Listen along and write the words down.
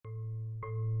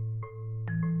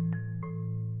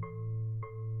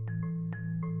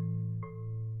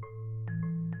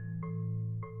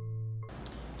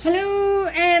Hello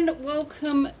and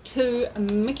welcome to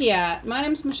Mickey Art. My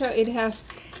name is Michelle Edhouse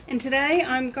and today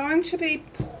I'm going to be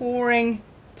pouring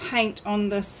paint on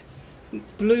this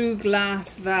blue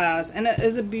glass vase, and it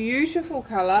is a beautiful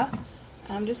colour.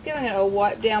 I'm just giving it a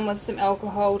wipe down with some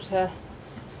alcohol to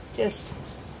just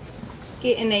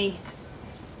get any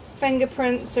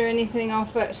fingerprints or anything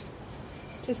off it,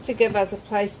 just to give us a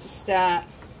place to start.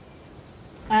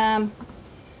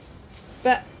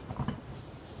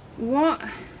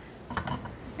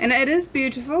 And it is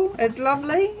beautiful, it's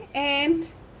lovely, and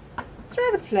it's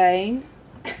rather plain.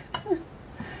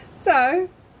 So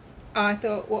I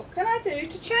thought, what can I do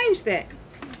to change that?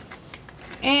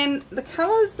 And the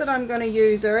colours that I'm going to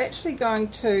use are actually going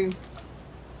to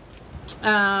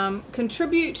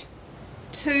contribute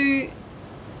to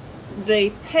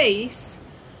the piece,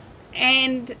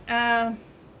 and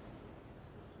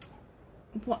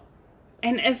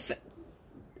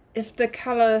if the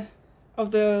colour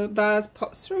of the vase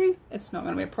pops through, it's not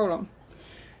going to be a problem.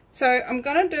 So I'm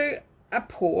going to do a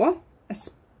pour,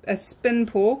 a spin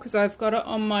pour, because I've got it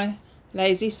on my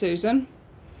Lazy Susan,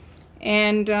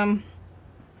 and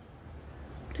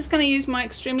just going to use my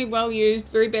extremely well used,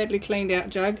 very badly cleaned out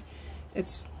jug.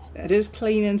 It is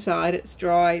clean inside, it's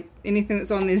dry, anything that's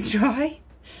on there is dry.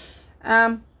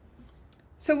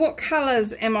 So what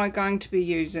colours am I going to be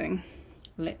using?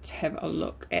 Let's have a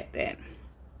look at that.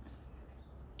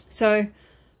 So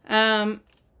I'm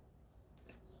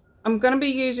going to be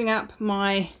using up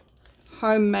my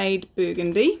homemade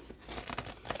burgundy,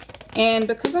 and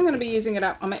because I'm going to be using it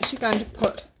up, I'm actually going to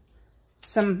put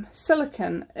some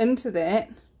silicone into that,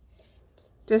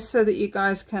 just so that you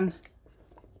guys can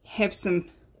have some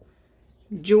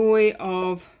joy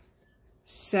of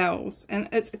cells. And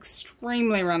it's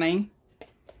extremely runny,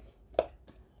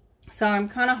 so I'm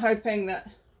kind of hoping that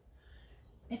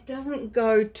it doesn't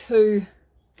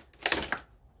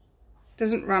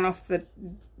run off the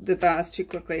vase too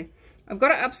quickly. I've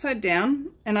got it upside down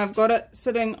and I've got it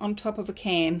sitting on top of a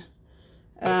can,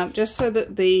 just so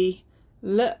that the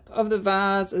lip of the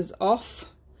vase is off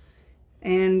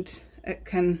and it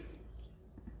can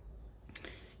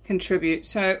contribute.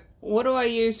 So what do I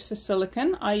use for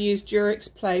silicone? I use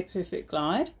Durex Play Perfect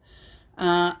Glide.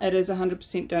 It is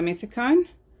 100% dimethicone,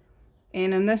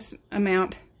 and in this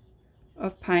amount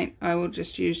of paint I will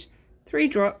just use 3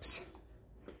 drops.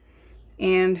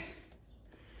 And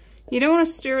you don't want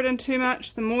to stir it in too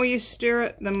much. The more you stir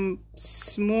it, the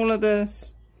smaller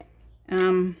the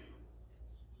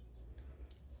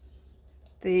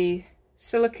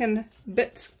silicone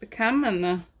bits become,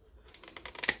 and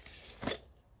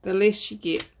the less you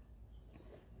get.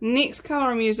 Next colour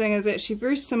I'm using is actually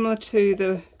very similar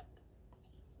to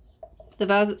the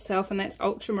vase itself, and that's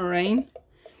ultramarine.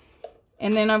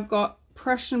 And then I've got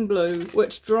Prussian blue,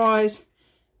 which dries,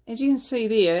 as you can see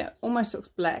there, it almost looks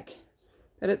black,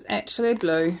 but it's actually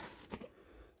blue.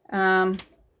 So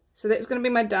that's going to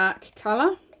be my dark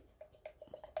colour.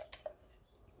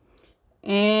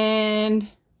 And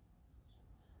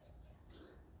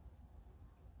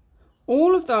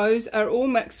all of those are all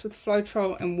mixed with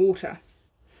Floetrol and water.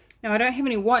 Now I don't have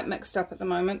any white mixed up at the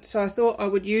moment, so I thought I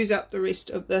would use up the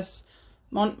rest of this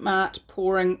Montmartre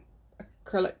pouring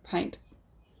acrylic paint,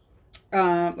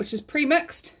 which is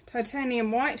pre-mixed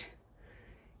titanium white,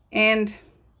 and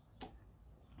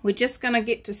we're just going to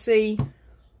get to see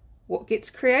what gets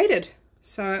created.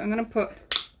 So I'm going to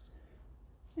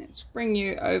let's bring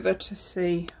you over to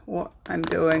see what I'm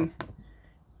doing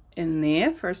in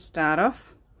there for a start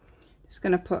off. Just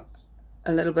going to put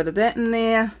a little bit of that in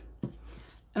there,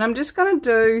 and I'm just going to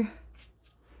do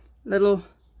little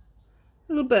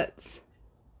bits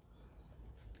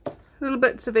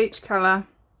of each colour.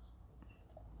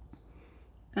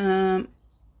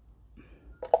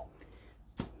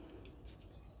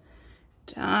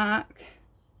 Dark,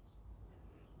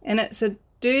 and it's a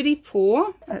dirty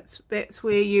pour. That's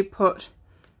where you put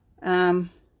the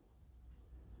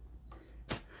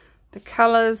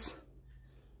colours.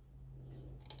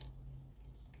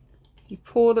 You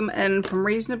pour them in from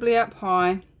reasonably up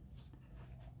high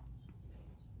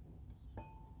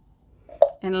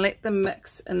and let them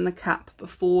mix in the cup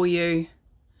before you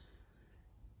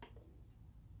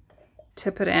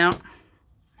tip it out.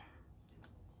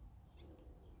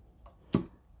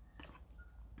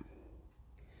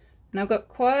 And I've got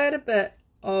quite a bit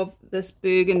of this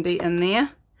burgundy in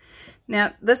there.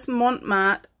 Now this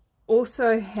Montmartre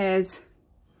also has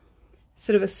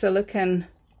sort of a silicone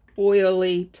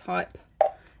oily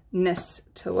typeness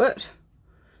to it,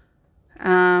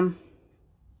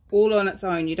 all on its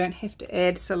own. You don't have to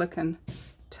add silicone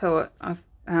to it.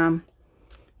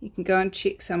 You can go and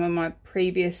check some of my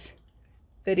previous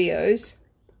videos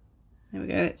There we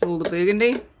go, that's all the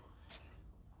burgundy,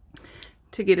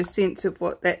 to get a sense of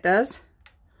what that does.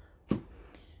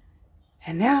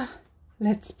 And now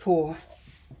let's pour.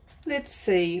 Let's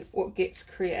see what gets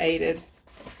created.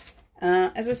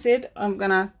 As I said, I'm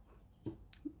gonna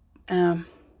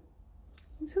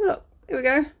let's have a look. There we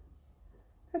go.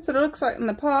 That's what it looks like in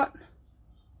the pot.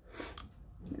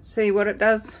 Let's see what it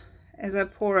does as I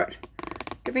pour it.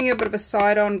 Giving you a bit of a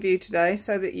side-on view today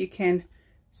so that you can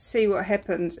see what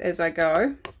happens as I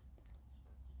go.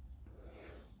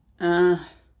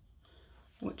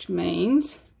 Which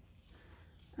means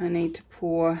I need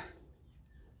to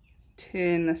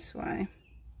turn this way.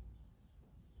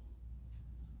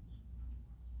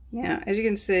 Now, as you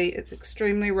can see, it's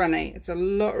extremely runny. It's a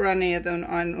lot runnier than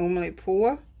I normally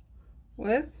pour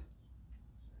with.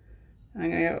 I'm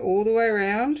going to go all the way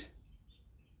around.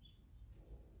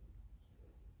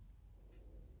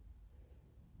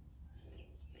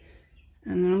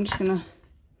 And then I'm just going to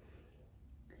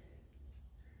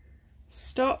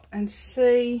stop and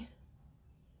see.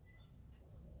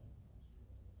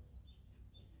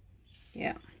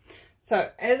 Yeah.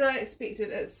 So, as I expected,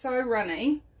 it's so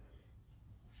runny.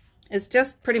 It's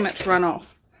just pretty much run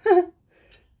off.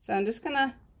 So I'm just going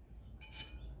to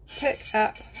pick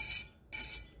up,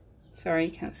 sorry,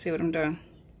 you can't see what I'm doing.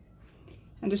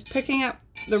 I'm just picking up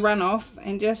the runoff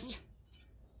and just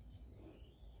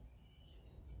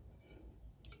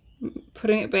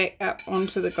putting it back up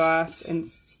onto the glass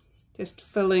and just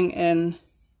filling in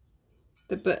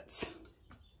the bits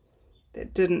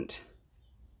that didn't.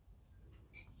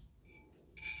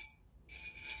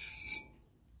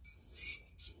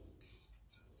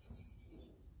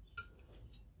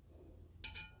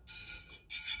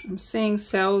 I'm seeing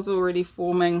cells already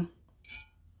forming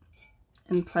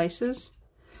in places.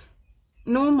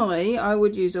 Normally I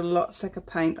would use a lot thicker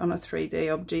paint on a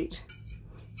 3D object,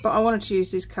 but I wanted to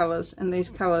use these colours, and these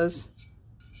colours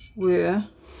were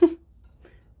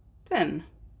thin.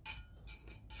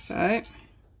 So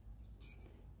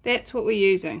that's what we're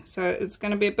using. So it's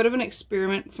going to be a bit of an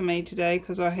experiment for me today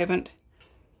because I haven't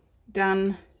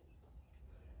done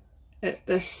it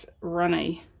this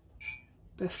runny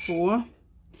before.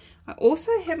 I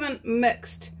also haven't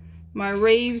mixed my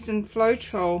Reeves and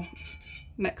Floetrol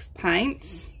mixed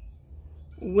paints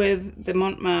with the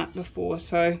Montmart before,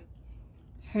 so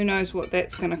who knows what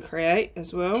that's going to create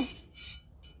as well.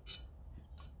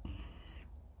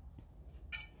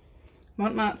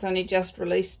 Montmart's only just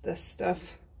released this stuff,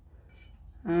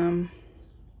 so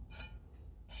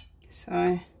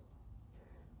I'm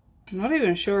not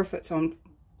even sure if it's on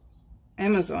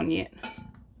Amazon yet.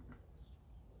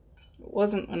 It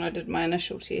wasn't when I did my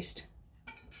initial test.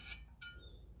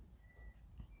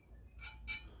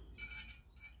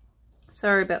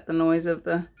 Sorry about the noise of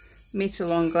the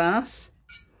metal on glass.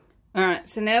 Alright,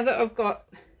 so now that I've got,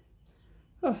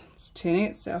 oh, it's turning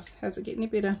itself. How's it getting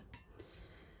any better?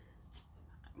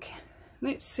 Okay,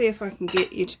 let's see if I can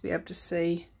get you to be able to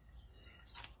see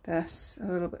this a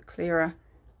little bit clearer.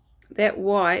 That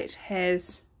white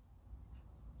has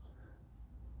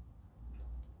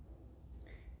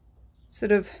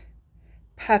sort of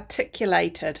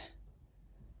particulated.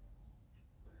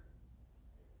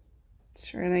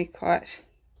 It's really quite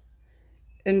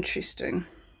interesting.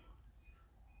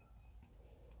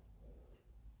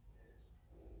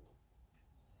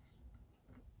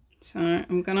 So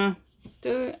I'm gonna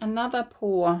do another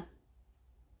pour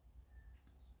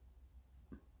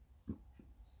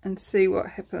and see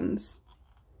what happens.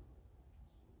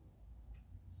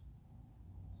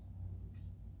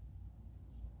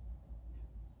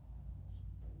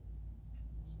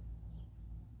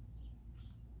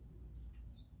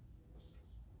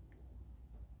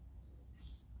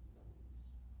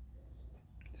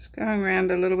 Just going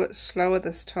around a little bit slower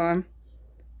this time,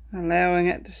 allowing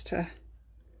it just to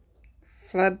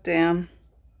flood down.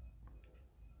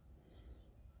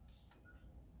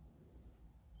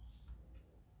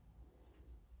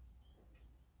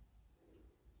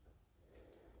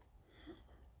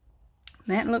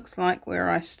 That looks like where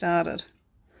I started.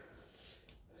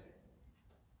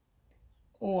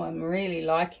 Oh, I'm really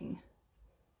liking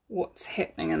what's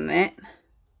happening in that.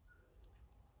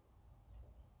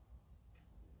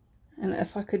 And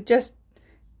if I could just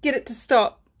get it to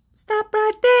stop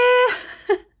right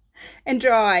there and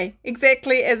dry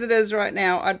exactly as it is right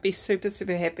now, I'd be super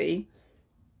happy.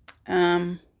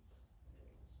 It's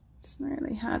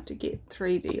really hard to get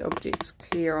 3D objects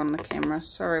clear on the camera.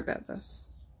 Sorry about this.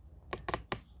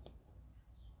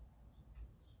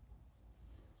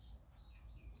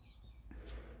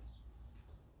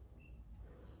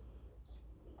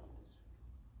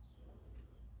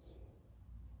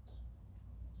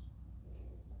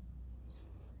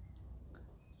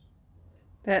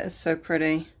 That is so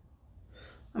pretty.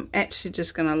 I'm actually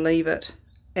just going to leave it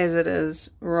as it is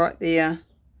right there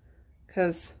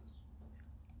because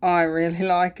I really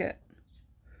like it.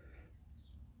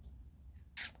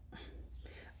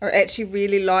 I actually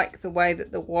really like the way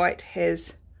that the white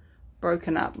has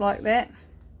broken up like that.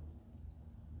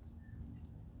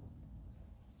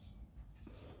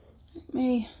 Let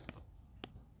me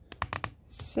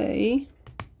see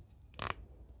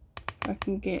if I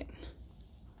can get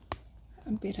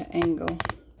a better angle.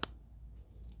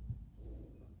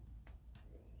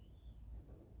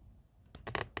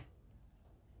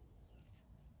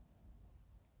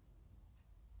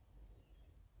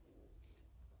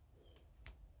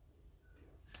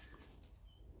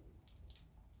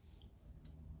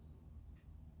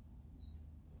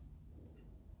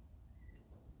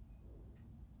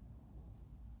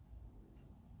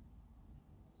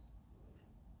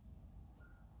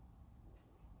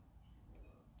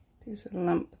 There's a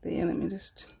lump there, let me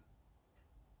just...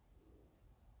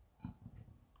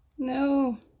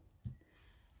 No!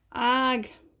 Arg!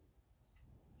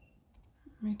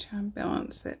 Let me try and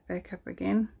balance that back up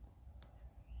again.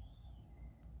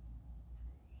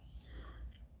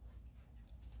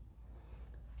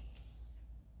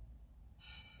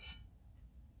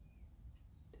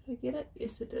 Did I get it?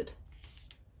 Yes, I did.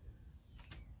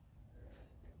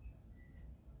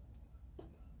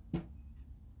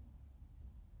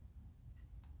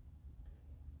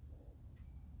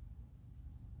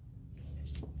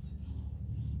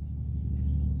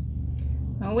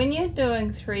 Now when you're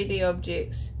doing 3D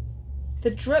objects, the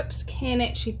drips can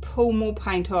actually pull more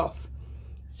paint off.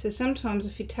 So sometimes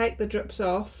if you take the drips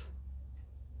off,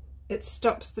 it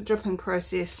stops the dripping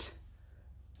process.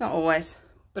 Not always,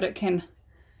 but it can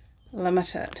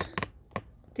limit it,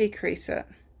 decrease it.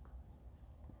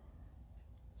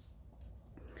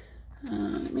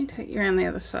 Let me take you around the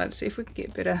other side, see if we can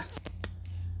get better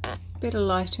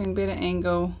lighting, better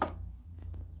angle.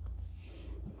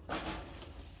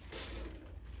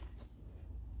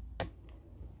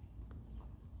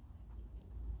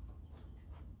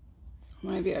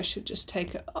 Maybe I should just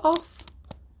take it off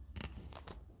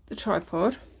the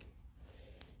tripod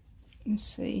and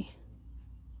see.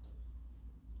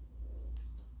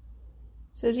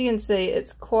 So as you can see,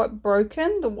 it's quite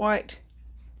broken, the white.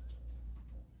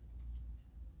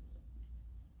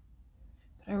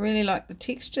 But I really like the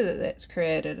texture that that's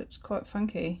created. It's quite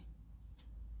funky.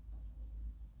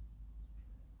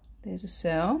 There's a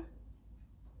cell.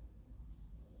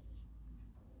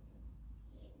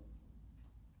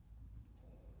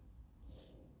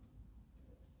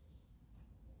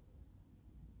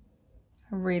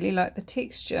 I really like the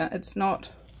texture. It's not,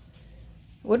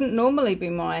 wouldn't normally be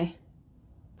my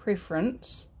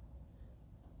preference,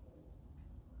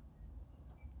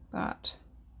 but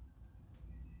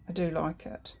I do like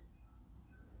it.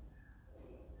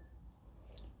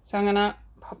 So I'm gonna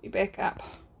pop you back up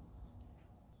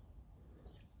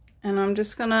and I'm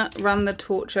just gonna run the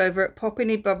torch over it, pop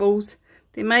any bubbles.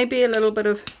 There may be a little bit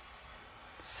of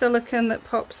silicone that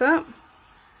pops up,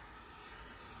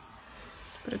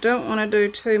 but I don't want to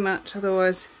do too much,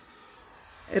 otherwise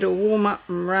it'll warm up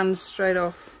and run straight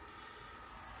off.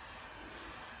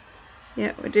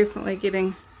 Yeah, we're definitely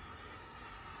getting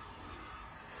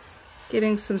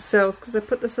some cells because I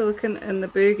put the silicone in the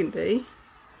burgundy.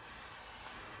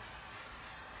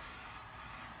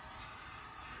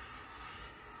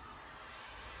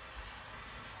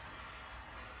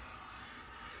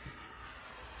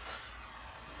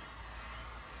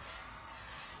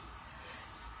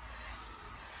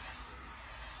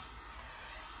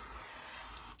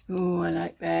 Oh, I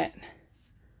like that.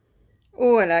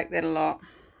 Oh, I like that a lot.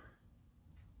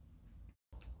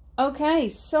 Okay,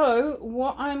 so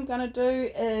what I'm going to do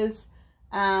is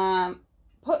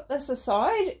put this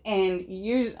aside and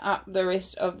use up the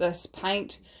rest of this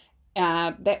paint.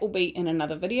 That will be in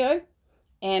another video.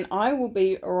 And I will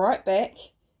be right back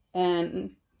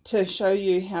and to show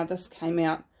you how this came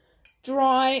out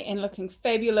dry and looking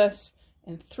fabulous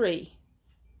in 3,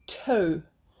 2,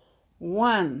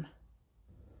 1.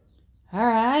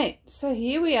 Alright, so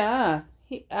here we are.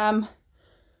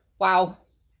 Wow,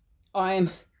 I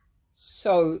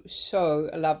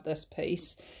love this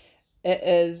piece. It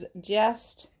is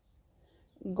just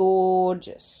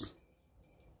gorgeous.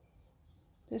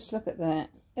 Just look at that.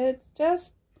 It's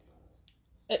just,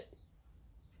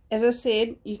 as I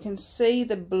said, you can see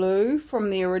the blue from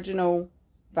the original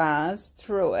vase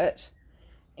through it.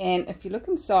 And if you look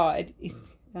inside,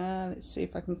 let's see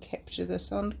if I can capture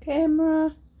this on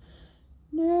camera.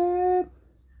 No.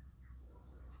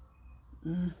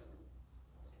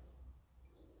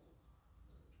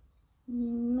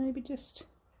 Maybe just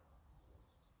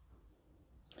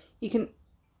You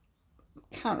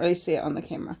can't really see it on the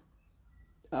camera.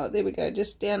 Oh, there we go,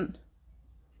 just down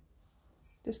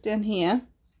here.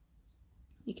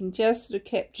 You can just sort of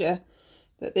capture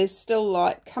that there's still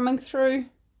light coming through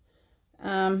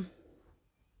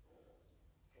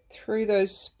through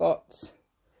those spots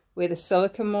where the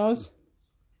silicone was.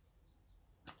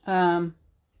 I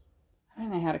don't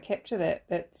know how to capture that,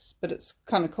 but it's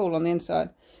kind of cool on the inside.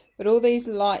 But all these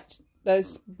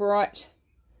those bright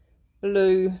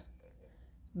blue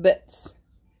bits,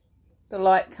 the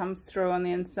light comes through on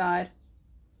the inside.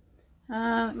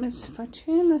 If I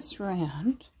turn this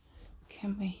around,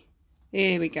 can we?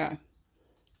 There we go.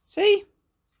 See?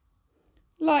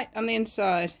 Light on the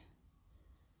inside.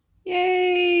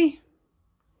 Yay!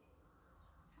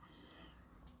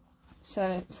 So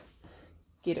let's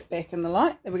get it back in the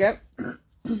light. There we go.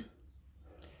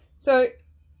 So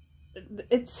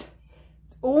it's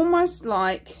almost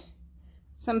like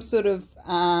some sort of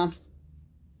trying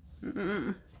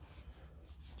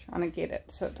to get it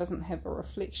so it doesn't have a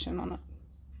reflection on it.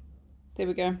 There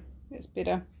we go. That's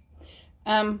better.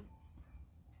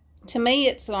 To me,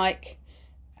 it's like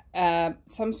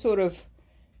some sort of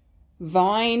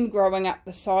vine growing up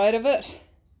the side of it.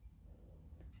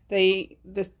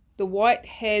 The white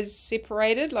has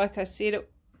separated, like I said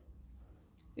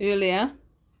earlier.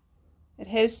 It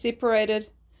has separated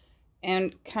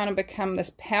and kind of become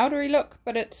this powdery look,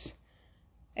 but it's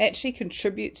actually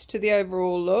contributes to the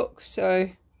overall look, so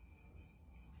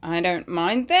I don't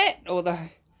mind that, although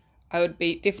I would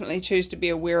definitely choose to be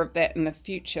aware of that in the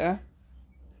future.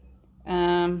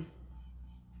 I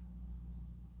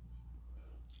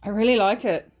really like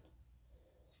it.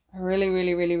 I really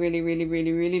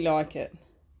like it.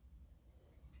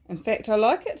 In fact, I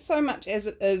like it so much as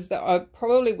it is that I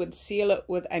probably would seal it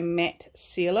with a matte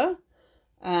sealer.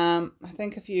 I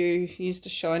think if you used a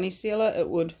shiny sealer, it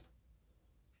would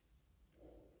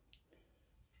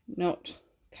not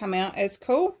come out as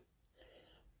cool.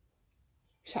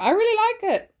 So I really like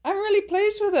it. I'm really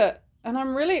pleased with it, and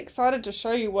I'm really excited to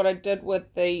show you what I did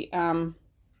with the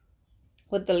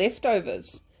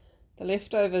leftovers. The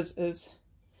leftovers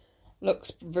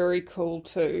looks very cool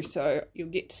too, so you'll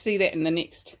get to see that in the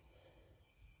next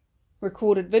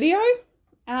recorded video.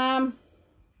 Yeah,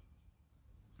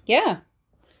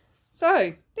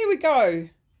 so there we go,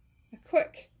 a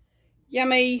quick,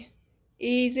 yummy,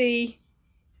 easy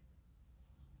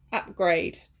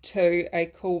upgrade to a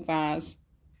cool vase.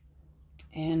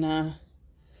 And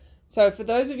so for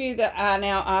those of you that are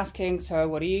now asking, so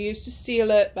what do you use to seal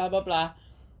it, blah blah blah,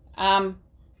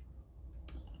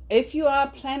 if you are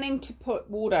planning to put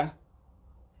water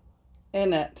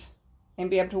in it and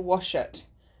be able to wash it,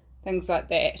 things like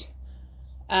that,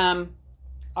 I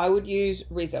would use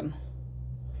resin.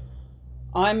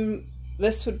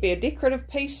 This would be a decorative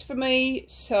piece for me,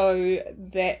 so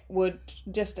that would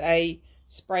just a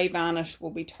spray varnish will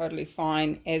be totally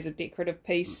fine as a decorative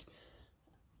piece.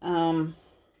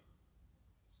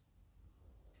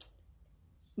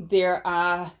 There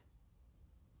are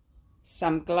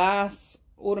some glass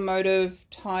automotive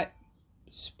type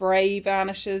spray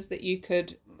varnishes that you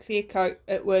could clear coat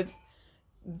it with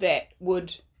that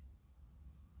would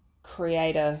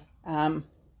create a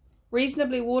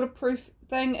reasonably waterproof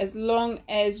thing, as long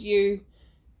as you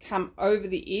come over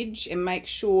the edge and make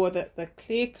sure that the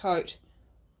clear coat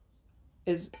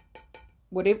is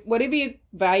whatever your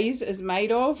vase is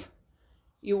made of,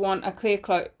 you want a clear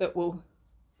coat that will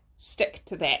stick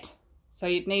to that. So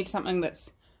you'd need something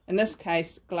that's, in this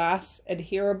case, glass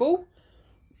adherable,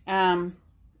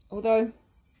 although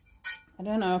I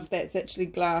don't know if that's actually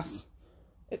glass.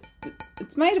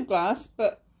 It's made of glass,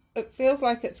 but it feels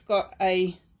like it's got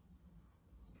a,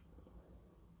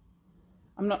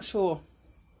 I'm not sure.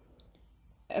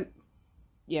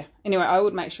 Yeah, anyway, I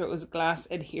would make sure it was a glass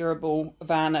adherable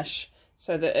varnish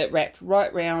so that it wrapped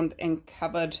right round and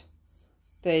covered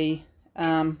the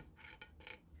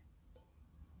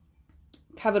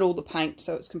covered all the paint,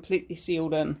 so it's completely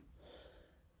sealed in.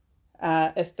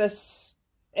 If this,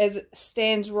 as it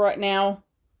stands right now,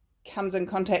 comes in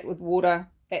contact with water,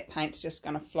 that paint's just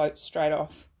going to float straight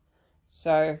off.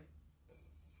 So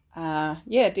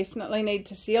yeah, definitely need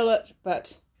to seal it,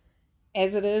 but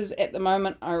as it is at the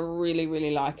moment, I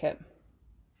really like it.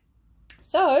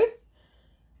 So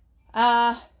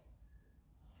I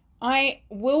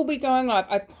will be going live.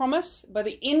 I promise by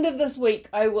the end of this week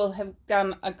I will have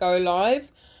done a go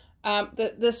live.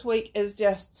 This week is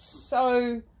just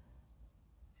so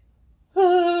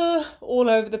all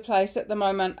over the place at the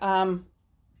moment.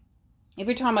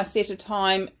 Every time I set a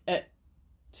time,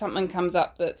 something comes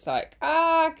up that's like,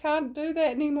 I can't do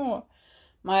that anymore.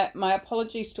 My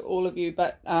apologies to all of you,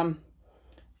 but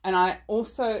And I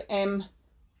also am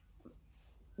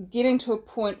getting to a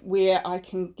point where I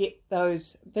can get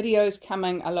those videos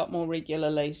coming a lot more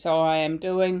regularly. So I am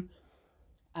doing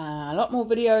a lot more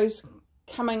videos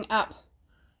coming up.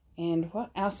 And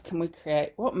what else can we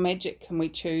create? What magic can we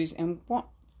choose? And what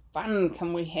fun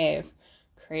can we have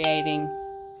creating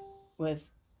with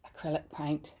acrylic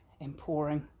paint and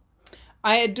pouring?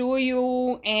 I adore you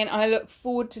all, and I look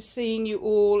forward to seeing you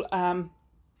all on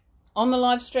the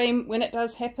live stream when it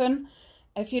does happen.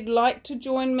 If you'd like to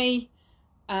join me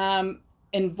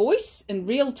in voice, in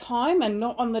real time, and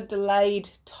not on the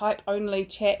delayed type only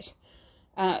chat,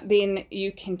 then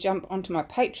you can jump onto my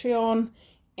Patreon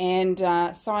and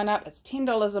sign up. It's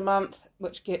 $10 a month,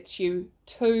 which gets you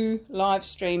 2 live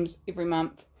streams every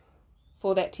month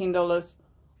for that $10.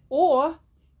 Or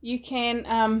you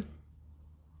can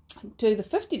do the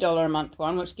 $50 a month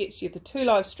one, which gets you the 2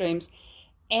 live streams,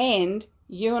 and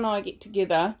you and I get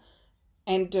together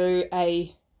and do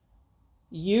a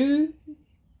you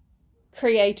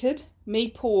created, me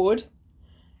poured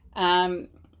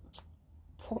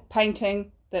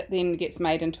painting that then gets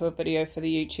made into a video for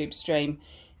the YouTube stream.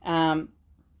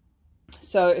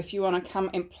 So if you want to come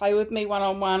and play with me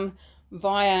one-on-one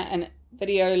via a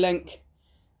video link,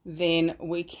 then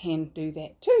we can do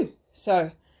that too.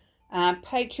 So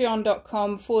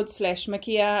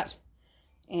patreon.com/MickeyArt,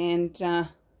 and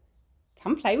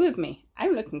come play with me.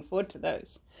 I'm looking forward to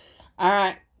those.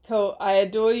 Alright, cool. I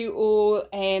adore you all,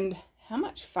 and how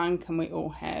much fun can we all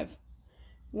have?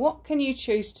 What can you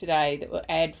choose today that will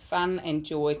add fun and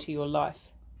joy to your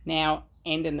life now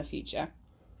and in the future?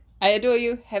 I adore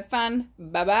you. Have fun.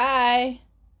 Bye-bye.